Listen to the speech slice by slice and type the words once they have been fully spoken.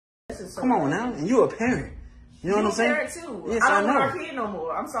Come on now, and you a parent. You know what I'm saying? Parent too. Yes, I don't know. want our kid no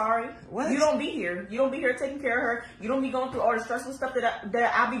more. I'm sorry. What? You don't be here. You don't be here taking care of her. You don't be going through all the stressful stuff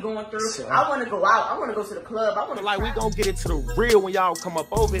that I be going through. So, I want to go out. I want to go to the club. I want to like we gonna get into the real when y'all come up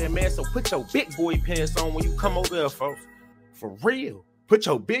over here, man. So put your big boy pants on when you come over here, folks. For real. Put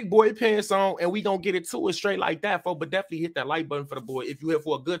your big boy pants on and we gonna get into it straight like that, folks. But definitely hit that like button for the boy if you here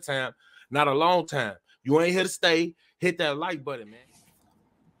for a good time, not a long time. You ain't here to stay. Hit that like button, man.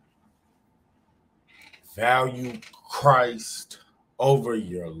 Value Christ over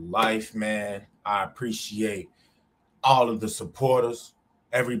your life, man. I appreciate all of the supporters,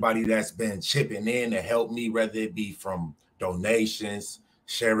 everybody that's been chipping in to help me, whether it be from donations,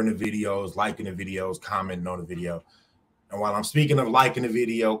 sharing the videos, liking the videos, commenting on the video. And while I'm speaking of liking the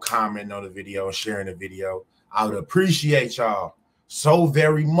video, commenting on the video, and sharing the video, I would appreciate y'all so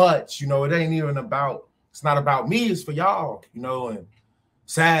very much. You know, it ain't even about, it's not about me, it's for y'all, you know. And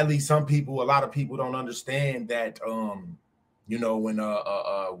sadly, a lot of people don't understand that, you know,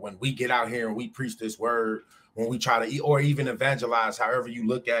 when we get out here and we preach this word, when we try to, or even evangelize, however you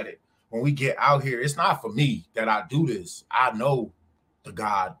look at it, when we get out here, it's not for me that I do this. I know the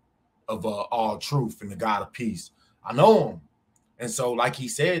God of all truth and the God of peace. I know him. And so, like he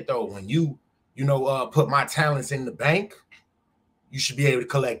said, though, when you put my talents in the bank, you should be able to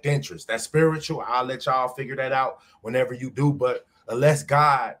collect interest. That's spiritual. I'll let y'all figure that out whenever you do. But unless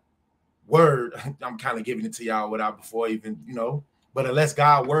God word, I'm kind of giving it to y'all without before even, you know, but unless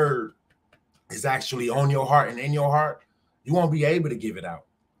God word is actually on your heart and in your heart, you won't be able to give it out.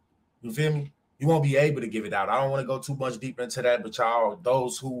 You feel me? You won't be able to give it out. I don't want to go too much deeper into that, but y'all,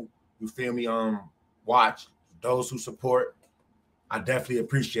 those who, you feel me, watch, those who support, I definitely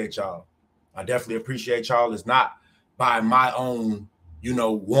appreciate y'all. I definitely appreciate y'all. It's not by my own, you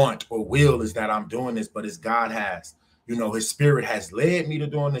know, want or will is that I'm doing this, but it's God has. You know, his spirit has led me to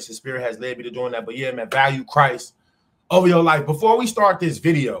doing this. His spirit has led me to doing that. But yeah, man, value Christ over your life. Before we start this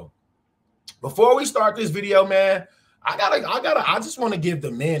video, man, I just want to give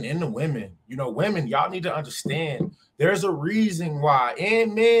the men and the women, you know, women, y'all need to understand there's a reason why.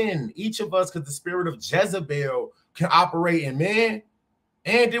 And men, each of us, because the spirit of Jezebel can operate in men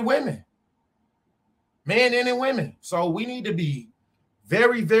and in women. Men and in women. So we need to be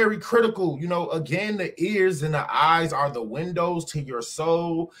very, very critical. You know, again, the ears and the eyes are the windows to your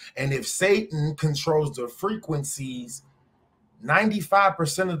soul. And if Satan controls the frequencies,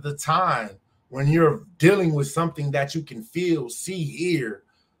 95% of the time, when you're dealing with something that you can feel, see, hear,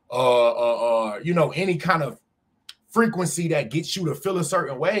 you know, any kind of frequency that gets you to feel a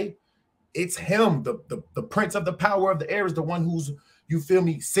certain way, it's him. The prince of the power of the air is the one who's, you feel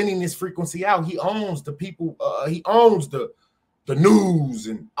me, sending this frequency out. He owns the people. He owns the news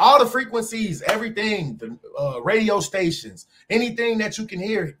and all the frequencies, everything, the radio stations, anything that you can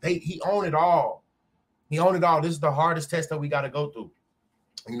hear, he owns it all. He owns it all. This is the hardest test that we got to go through.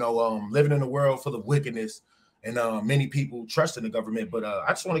 You know, living in a world full of wickedness and many people trust in the government. But I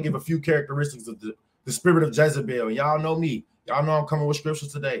just want to give a few characteristics of the spirit of Jezebel. And y'all know me. Y'all know I'm coming with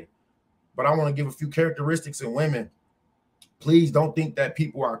scriptures today. But I want to give a few characteristics in women. Please don't think that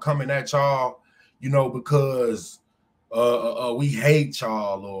people are coming at y'all, you know, because we hate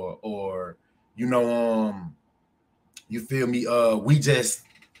y'all or you know, you feel me, we just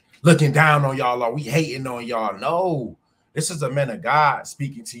looking down on y'all or we hating on y'all. No, this is a man of God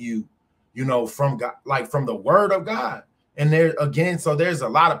speaking to you, you know, from God, like from the word of God. And there again, so there's a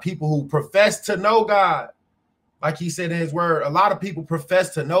lot of people who profess to know God. Like he said in his word, a lot of people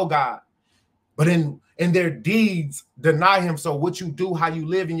profess to know God, but in their deeds deny him. So what you do, how you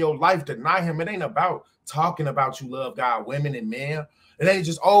live in your life, deny him. It ain't about talking about you love God, women and men. It ain't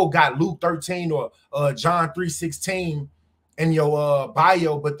just, oh, got Luke 13 or John 3:16 in your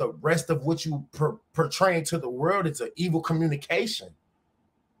bio, but the rest of what you portraying to the world, it's an evil communication.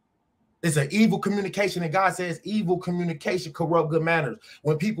 It's an evil communication, and God says evil communication corrupt good manners.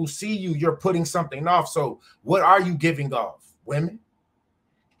 When people see you, you're putting something off. So what are you giving off, women?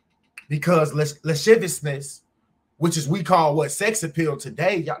 Because lasciviousness, which is we call what sex appeal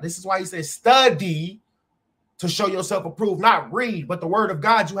today, y'all. This is why he says study to show yourself approved, not read, but the word of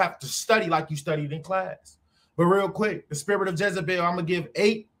God you have to study like you studied in class. But real quick, the spirit of Jezebel, I'm gonna give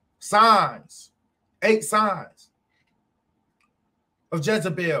 8 signs. 8 signs of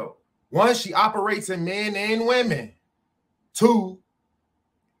Jezebel. 1, she operates in men and women. 2,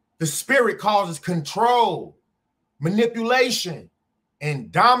 the spirit causes control, manipulation,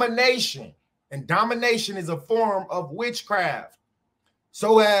 and domination. And domination is a form of witchcraft.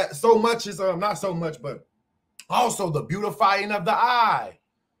 So much is not so much, but also the beautifying of the eye.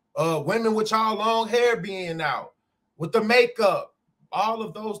 Women with y'all long hair being out, with the makeup, all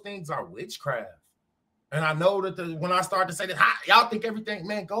of those things are witchcraft. And I know that when I start to say that, y'all think everything,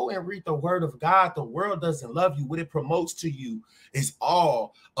 man, go and read the word of God. The world doesn't love you. What it promotes to you is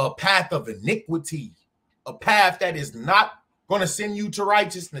all a path of iniquity, a path that is not going to send you to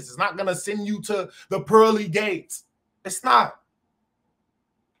righteousness. It's not going to send you to the pearly gates. It's not.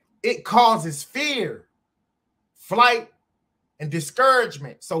 It causes fear, flight, and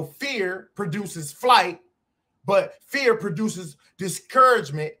discouragement. So fear produces flight, but fear produces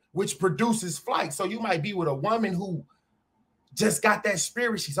discouragement, which produces flight. So you might be with a woman who just got that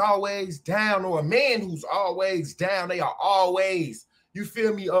spirit. She's always down, or a man who's always down. They are always, you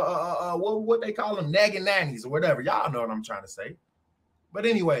feel me? What they call them, nagging nannies or whatever. Y'all know what I'm trying to say. But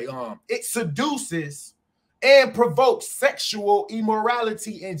anyway, it seduces and provokes sexual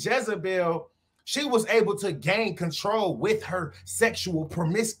immorality. And Jezebel, she was able to gain control with her sexual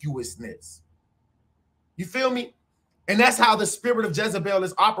promiscuousness. You feel me? And that's how the spirit of Jezebel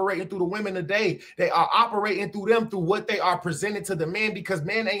is operating through the women today. They are operating through them, through what they are presenting to the men, because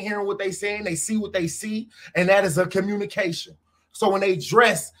men ain't hearing what they saying. They see what they see, and that is a communication. So when they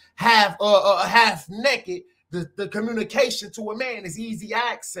dress half naked, the communication to a man is easy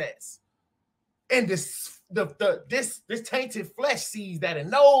access. And this tainted flesh sees that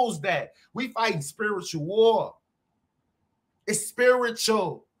and knows that we fighting spiritual war. It's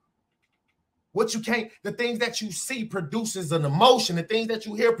spiritual. What you can't, the things that you see produces an emotion. The things that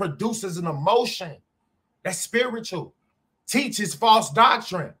you hear produces an emotion. That's spiritual. Teaches false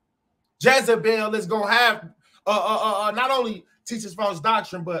doctrine. Jezebel is going to have, not only teaches false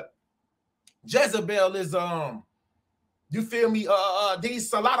doctrine, but Jezebel is, you feel me?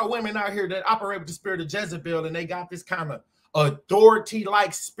 These, a lot of women out here that operate with the spirit of Jezebel, and they got this kind of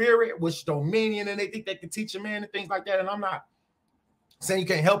authority-like spirit, which dominion, and they think they can teach a man and things like that. And I'm not saying you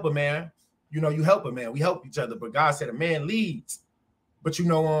can't help a man. You know, you help a man. We help each other. But God said a man leads. But, you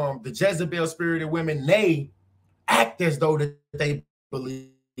know, the Jezebel spirited women, they act as though that they believe,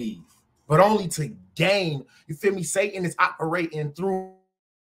 but only to gain. You feel me? Satan is operating through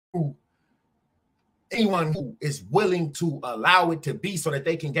anyone who is willing to allow it to be so that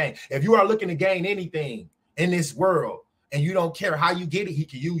they can gain. If you are looking to gain anything in this world and you don't care how you get it, he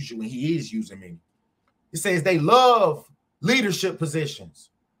can use you, and he is using me. It says they love leadership positions.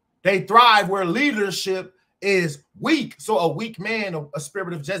 They thrive where leadership is weak. So a weak man, a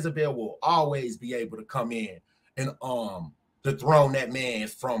spirit of Jezebel, will always be able to come in and dethrone that man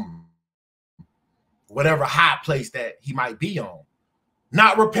from whatever high place that he might be on.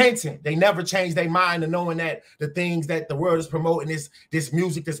 Not repentant. They never change their mind and knowing that the things that the world is promoting, this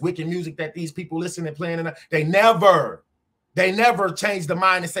music, this wicked music that these people listen and playing, and they never change the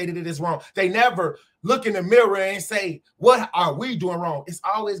mind and say that it is wrong. They never look in the mirror and say, what are we doing wrong? It's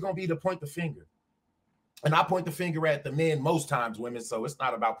always going to be to point the finger. And I point the finger at the men most times, women. So it's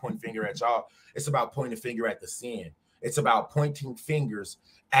not about pointing finger at y'all. It's about pointing the finger at the sin. It's about pointing fingers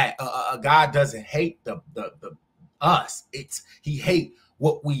at God doesn't hate the us. He hate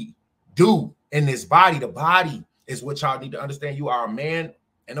what we do in this body. The body is what y'all need to understand. You are a man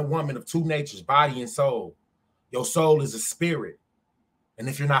and a woman of two natures, body and soul. Your soul is a spirit. And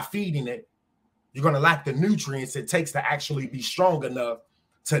if you're not feeding it, you're going to lack the nutrients it takes to actually be strong enough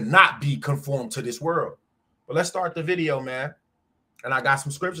to not be conformed to this world. But let's start the video, man. And I got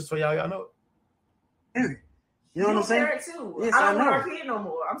some scriptures for y'all. Y'all know it. You know what I'm saying? Too. Yes, I don't know. want her kid no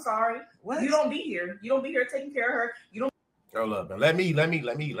more. I'm sorry. What? You don't be here. You don't be here taking care of her. You don't. Hold up, and let me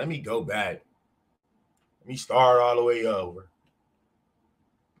go back. Let me start all the way over,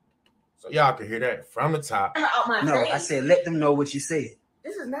 so y'all can hear that from the top. No, I said let them know what you said.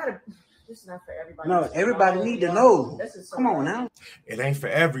 This is not for everybody. No, everybody need to know. Come on now. It ain't for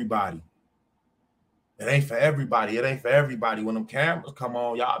everybody. It ain't for everybody. It ain't for everybody. When them cameras come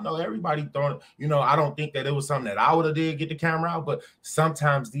on, y'all know everybody throwing. You know, I don't think that it was something that I would have did get the camera out, but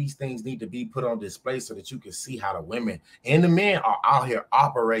sometimes these things need to be put on display so that you can see how the women and the men are out here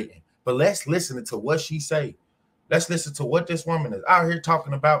operating. But let's listen to what she say. Let's listen to what this woman is out here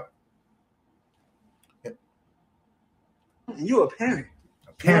talking about. You a parent.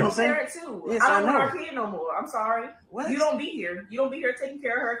 You know what I'm saying? Too. Yes, I don't want her kid no more. I'm sorry. What? You don't be here. You don't be here taking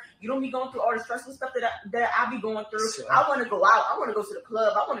care of her. You don't be going through all the stressful stuff that I be going through. Sure. I want to go out. I want to go to the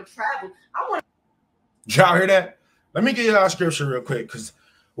club. I want to travel. Did y'all hear that? Let me give you our scripture real quick, because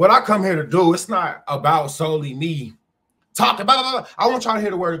what I come here to do, it's not about solely me talking about. I want y'all to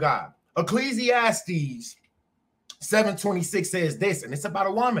hear the word of God. Ecclesiastes 7:26 says this, and it's about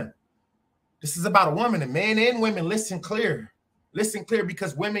a woman. This is about a woman, and men and women, listen clear. Listen clear,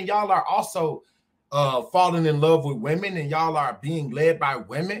 because women, y'all are also falling in love with women, and y'all are being led by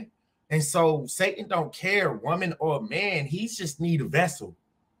women. And so Satan don't care, woman or man. He just need a vessel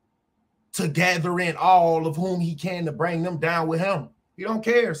to gather in all of whom he can to bring them down with him. He don't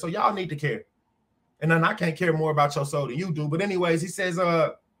care. So y'all need to care. And then I can't care more about your soul than you do. But anyways, he says,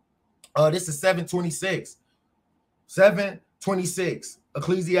 this is 7:26. 7:26,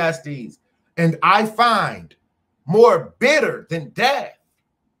 Ecclesiastes. And I find more bitter than death.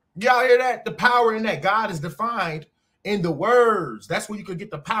 Y'all hear that? The power in that. God is defined in the words. That's where you could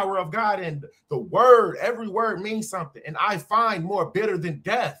get the power of God. And the word, every word means something. And I find more bitter than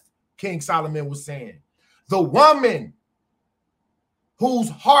death, King Solomon was saying. The woman whose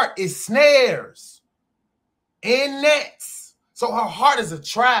heart is snares and nets. So her heart is a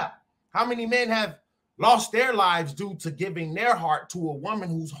trap. How many men have lost their lives due to giving their heart to a woman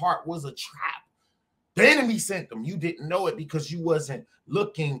whose heart was a trap? The enemy sent them. You didn't know it because you wasn't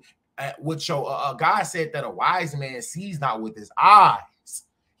looking at what your God said that a wise man sees not with his eyes.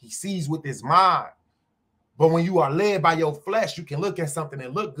 He sees with his mind. But when you are led by your flesh, you can look at something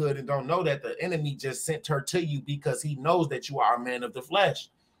and look good and don't know that the enemy just sent her to you because he knows that you are a man of the flesh.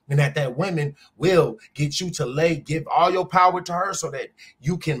 And that woman will get you to give all your power to her so that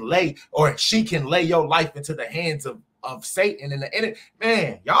you can lay, or she can lay your life into the hands of Satan and the enemy.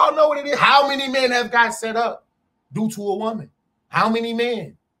 Man, y'all know what it is. How many men have got set up due to a woman? How many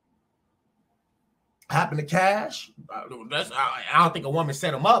men? Happened to Cash. I don't think a woman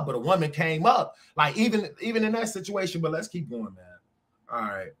set him up, but a woman came up. Like even in that situation, but let's keep going, man. All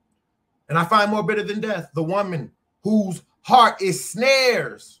right. And I find more bitter than death, the woman whose heart is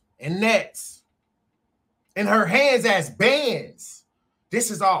snares and nets, and her hands as bands. This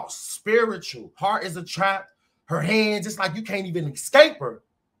is all spiritual. Heart is a trap. Her hands, it's like you can't even escape her.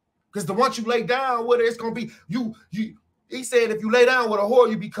 Because the once you lay down with her, it's gonna be you. He said, if you lay down with a whore,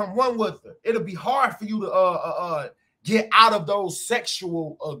 you become one with her. It'll be hard for you to get out of those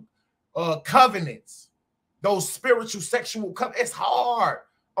sexual covenants, those spiritual sexual covenants. It's hard.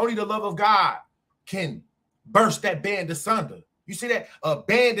 Only the love of God can burst that band asunder. You see that? A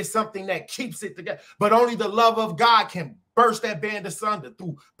band is something that keeps it together, but only the love of God can burst that band asunder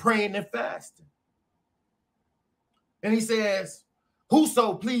through praying and fasting. And he says,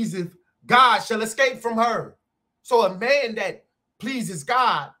 whoso pleaseth God shall escape from her. So a man that pleases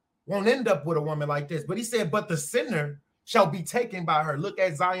God won't end up with a woman like this. But he said, but the sinner shall be taken by her. Look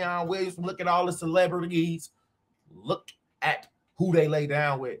at Zion Williamson. Look at all the celebrities. Look at who they lay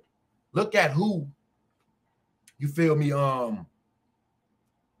down with. Look at who, you feel me, who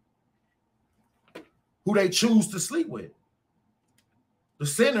they choose to sleep with. The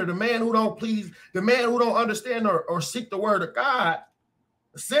sinner, the man who don't please, the man who don't understand or seek the word of God,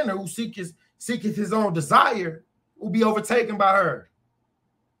 the sinner who seeketh his own desire will be overtaken by her.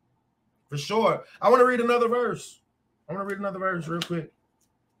 For sure. I want to read another verse. Real quick.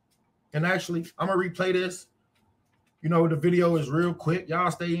 And actually, I'm going to replay this. You know, the video is real quick.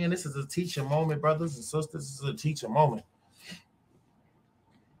 Y'all stay in. This is a teaching moment, brothers and sisters. This is a teaching moment.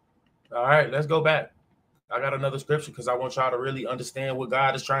 All right, let's go back. I got another scripture because I want y'all to really understand what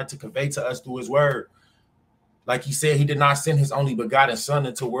God is trying to convey to us through his word. Like he said, he did not send his only begotten son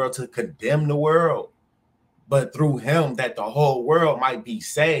into the world to condemn the world, but through him that the whole world might be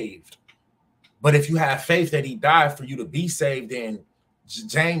saved. But if you have faith that he died for you to be saved, then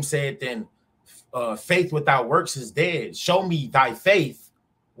James said, then faith without works is dead. Show me thy faith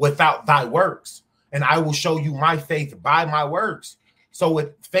without thy works, and I will show you my faith by my works. So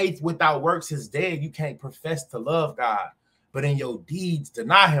with faith without works is dead. You can't profess to love God, but in your deeds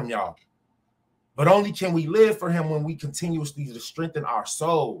deny him, y'all. But only can we live for him when we continuously strengthen our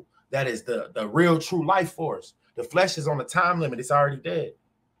soul. That is the real true life force. The flesh is on the time limit. It's already dead.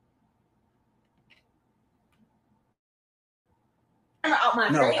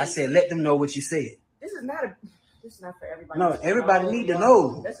 No, I said let them know what you said. This is not for everybody. No, everybody need to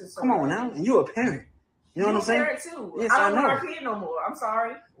know. Come on now, and you're a parent. You know what I'm saying? Parent too. Yes, I don't know. want our kid no more. I'm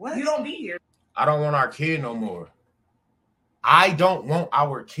sorry. What? You don't be here. I don't want our kid no more. I don't want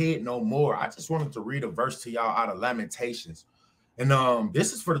our kid no more. I just wanted to read a verse to y'all out of Lamentations. And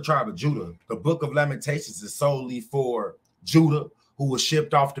this is for the tribe of Judah. The book of Lamentations is solely for Judah, who was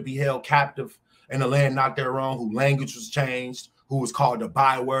shipped off to be held captive in a land not their own, whose language was changed, who was called the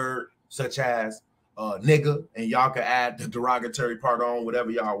byword, such as nigga, and y'all can add the derogatory part on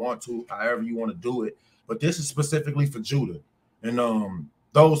whatever y'all want to, however you want to do it. But this is specifically for Judah. And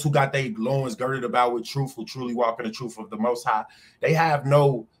those who got their loins girded about with truth, who truly walk in the truth of the Most High, they have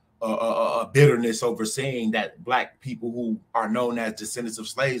no bitterness over saying that black people who are known as descendants of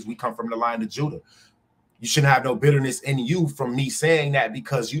slaves, we come from the line of Judah. You shouldn't have no bitterness in you from me saying that,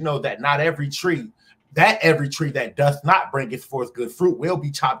 because you know that not every tree that every tree that doth not bringeth forth good fruit will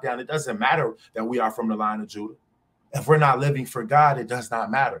be chopped down. It doesn't matter that we are from the line of Judah. If we're not living for God, it does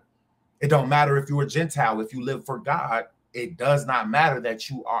not matter. It don't matter if you're a Gentile. If you live for God, it does not matter that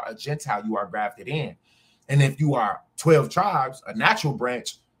you are a Gentile. You are grafted in. And if you are 12 tribes, a natural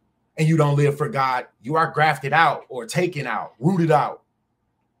branch, and you don't live for God, you are grafted out or taken out, rooted out.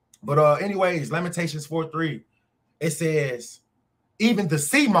 But anyways, Lamentations 4:3, it says, even the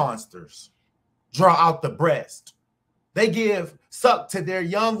sea monsters draw out the breast. They give suck to their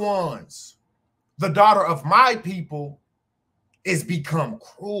young ones. The daughter of my people is become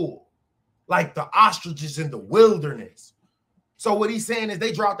cruel, like the ostriches in the wilderness. So what he's saying is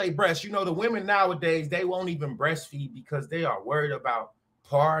they draw out their breasts. You know, the women nowadays, they won't even breastfeed because they are worried about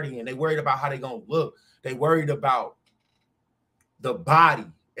partying. They worried about how they're going to look. They worried about the body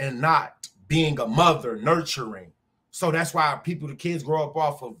and not being a mother, nurturing. So that's why the kids grow up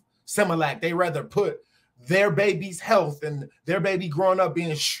off of Similac. They rather put their baby's health and their baby growing up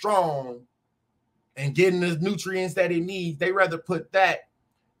being strong and getting the nutrients that it needs. They rather put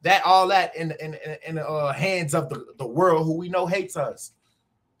all that in the hands of the world, who we know hates us.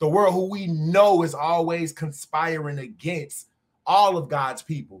 The world who we know is always conspiring against all of God's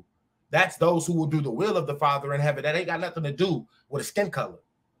people. That's those who will do the will of the Father in heaven. That ain't got nothing to do with a skin color.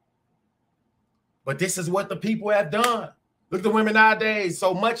 But this is what the people have done. Look at the women nowadays,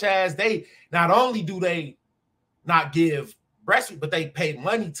 so much as they not only do they not give breastfeed, but they pay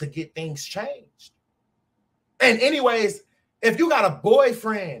money to get things changed. And anyways, if you got a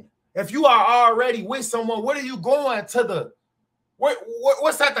boyfriend, if you are already with someone, what are you going to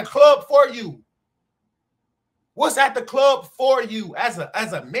what's at the club for you? What's at the club for you as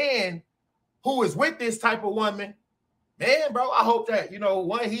a man who is with this type of woman? Man, bro, I hope that,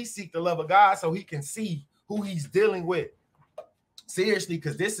 one, he seek the love of God so he can see who he's dealing with. Seriously,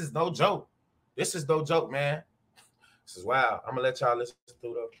 because this is no joke. This is no joke, man. This is wild. I'm gonna let y'all listen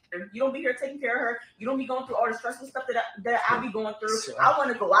through though. You don't be here taking care of her. You don't be going through all the stressful stuff that I be going through. I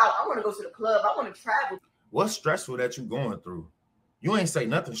want to go out. I want to go to the club. I want to travel. What's stressful that you going through? You ain't say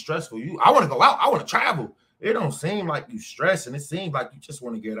nothing stressful. I want to go out. I want to travel. It don't seem like you stressing. It seems like you just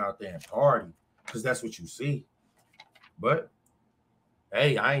want to get out there and party because that's what you see. But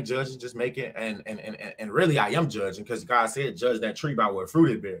hey, I ain't judging, just making and really I am judging because God said judge that tree by what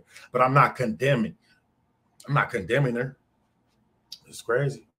fruit it bear. But I'm not condemning. I'm not condemning her. It's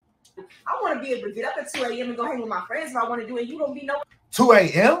crazy. I want to be able to get up at 2 a.m. and go hang with my friends if I want to do it. You don't be no 2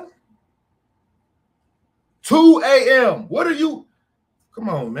 a.m. 2 a.m. What are you? Come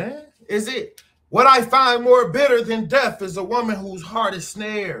on, man. Is it what I find more bitter than death is a woman whose heart is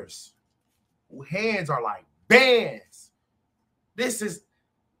snares, whose hands are like bands. This is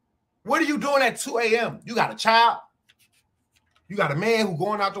what are you doing at 2 a.m.? You got a child, you got a man who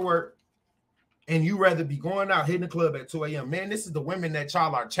going out to work, and you rather be going out hitting the club at 2 a.m. Man, this is the women that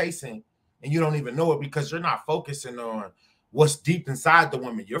y'all are chasing, and you don't even know it because you're not focusing on what's deep inside the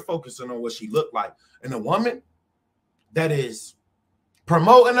woman. You're focusing on what she looked like. And a woman that is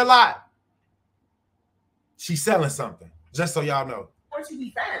promoting a lot, she's selling something. Just so y'all know. Where'd you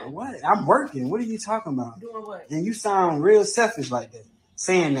be found? What? I'm working. What are you talking about? Doing what? And you sound real selfish like that.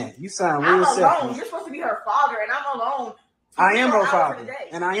 Saying that. You sound I'm real alone. selfish. You're supposed to be her father, and I'm alone. I am her father,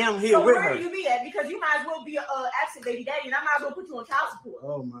 and I am here so with where her. do you be at? Because you might as well be an absent baby daddy, and I might as well put you on child support.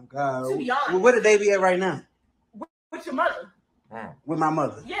 Oh my God! To be honest, well, where did they be at right now? With your mother. With my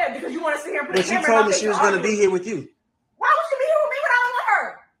mother. Yeah, because you want to sit here and put but she told me she was going to be here with you. Why would she be here with me when I don't want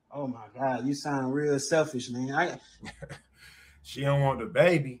her? Oh my God! You sound real selfish, man. She don't want the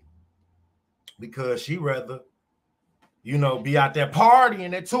baby because she rather, be out there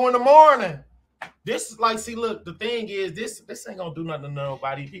partying at 2 a.m. This is like, see, look, the thing is, this ain't gonna do nothing to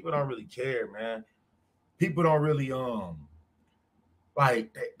nobody. People don't really care, man. People don't really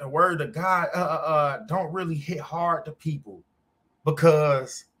like the word of God don't really hit hard to people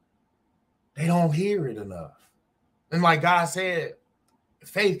because they don't hear it enough. And like God said,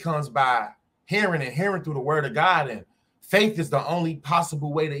 faith comes by hearing and hearing through the word of God, and faith is the only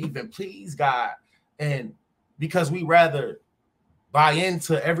possible way to even please God. And because we rather buy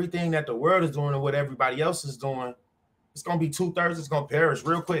into everything that the world is doing and what everybody else is doing, it's going to be 2/3. It's going to perish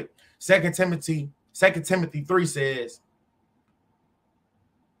real quick. 2 Timothy 3 says,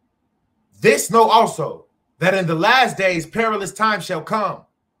 this know also that in the last days perilous times shall come,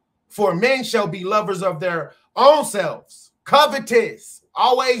 for men shall be lovers of their own selves, covetous,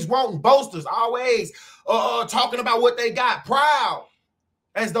 always wanting, boasters, always talking about what they got, proud,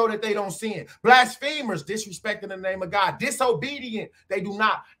 as though that they don't sin, blasphemers, disrespecting the name of God, disobedient, they do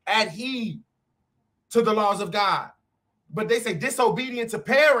not adhere to the laws of God, but they say disobedient to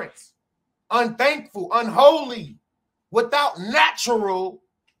parents, unthankful, unholy, without natural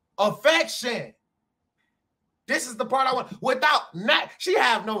affection. This is the part I want. Without she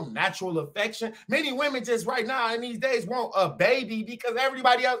have no natural affection. Many women just right now in these days want a baby because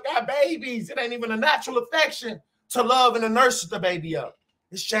everybody else got babies. It ain't even a natural affection to love and to nurse the baby up.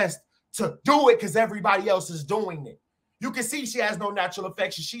 It's just to do it because everybody else is doing it. You can see she has no natural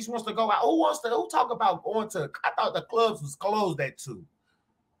affection. She wants to go out. Who talk about going to? I thought the clubs was closed at 2.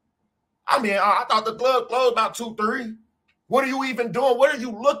 I mean, I thought the club closed about 2, 3. What are you even doing? What are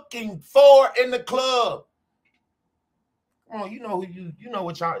you looking for in the club? Oh, you know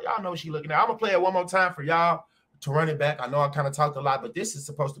what y'all know what she looking at. I'm gonna play it one more time for y'all to run it back. I know I kind of talked a lot, but this is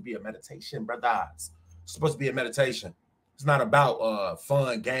supposed to be a meditation, brothers. It's supposed to be a meditation. It's not about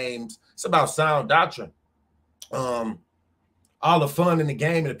fun games. It's about sound doctrine. All the fun in the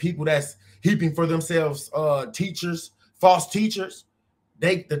game and the people that's heaping for themselves teachers, false teachers.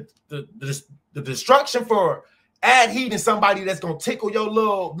 The destruction for ad-heating somebody that's gonna tickle your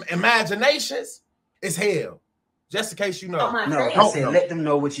little imaginations is hell. Just in case you know. No, I said let them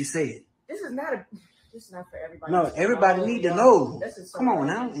know what you said. This is not for everybody. No, everybody need to know. Come on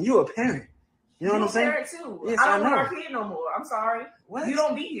now, and you're a parent. You know what I'm saying? Parent too. Yes, I don't know. want her kid no more. I'm sorry. What? You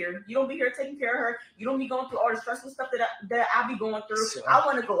don't be here. You don't be here taking care of her. You don't be going through all the stressful stuff that I be going through. Sure. I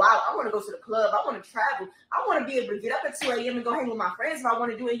want to go out. I want to go to the club. I want to travel. I want to be able to get up at 2 a.m. and go hang with my friends if I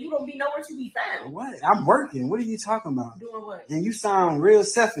want to do it. You don't be nowhere to be found. What? I'm working. What are you talking about? Doing what? And you sound real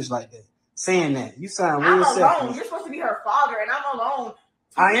selfish like that. Saying that. You sound real I'm alone. selfish. You're supposed to be her father, and I'm alone.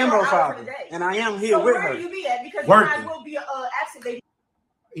 I am her father, and I am here so with where her. do you be at? Because Working. you might as well be accident.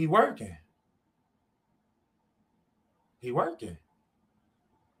 He working. He working.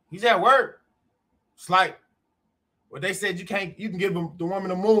 He's at work. It's like what they said, you can give the woman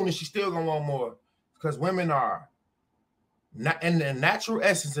the moon and she's still gonna want more. Because women are not in their natural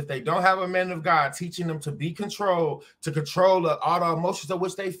essence, if they don't have a man of God teaching them to be controlled, to control all the emotions of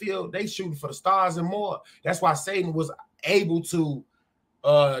which they feel, they shooting for the stars and more. That's why Satan was able to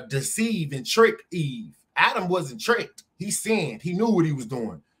deceive and trick Eve. Adam wasn't tricked. He sinned. He knew what he was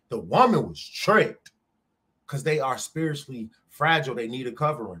doing. The woman was tricked because they are spiritually fragile. They need a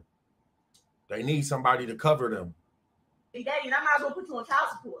covering. They need somebody to cover them. Hey, Daddy, and I might as well put you on child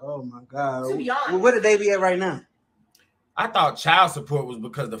support. Oh my God. To be honest. Well, where did they be at right now? I thought child support was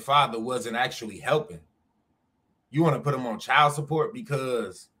because the father wasn't actually helping. You want to put him on child support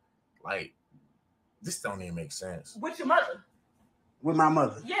because, like, this don't even make sense. With your mother. With my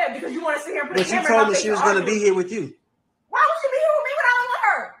mother. Yeah, because you want to sit here and put But the she camera told in me my she face was and going to argue. be here with you. Why would she be here with me when I don't want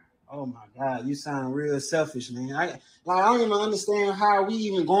her? Oh my God, you sound real selfish, man. I don't even understand how we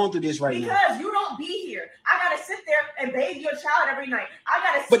even going through this right now. Because you don't be here. I gotta sit there and bathe your child every night. I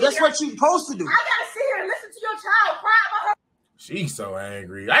gotta. But that's what you're supposed to do. I gotta sit here and listen to your child cry about her. She's so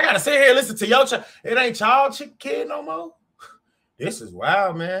angry. I gotta sit here and listen to your child. It ain't child kid no more. This is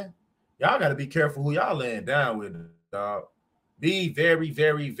wild, man. Y'all gotta be careful who y'all laying down with, dog. Be very,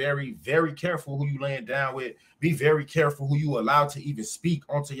 very, very, very careful who you laying down with. Be very careful who you allow to even speak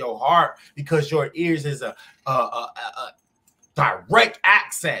onto your heart, because your ears is a direct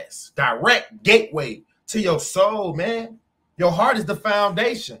access, direct gateway to your soul, man. Your heart is the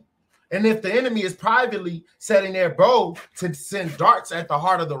foundation. And if the enemy is privately setting their bow to send darts at the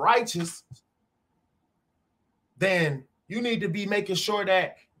heart of the righteous, then you need to be making sure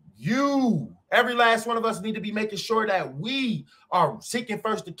that every last one of us need to be making sure that we are seeking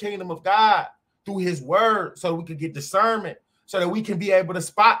first the kingdom of God through his word, so we can get discernment, so that we can be able to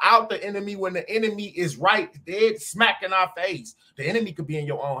spot out the enemy when the enemy is right dead smack in our face. The enemy could be in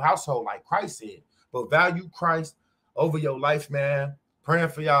your own household, like Christ said. But value Christ over your life, man. Praying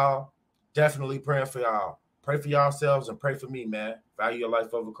for y'all. Definitely praying for y'all. Pray for yourselves and pray for me, man. Value your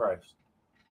life over Christ.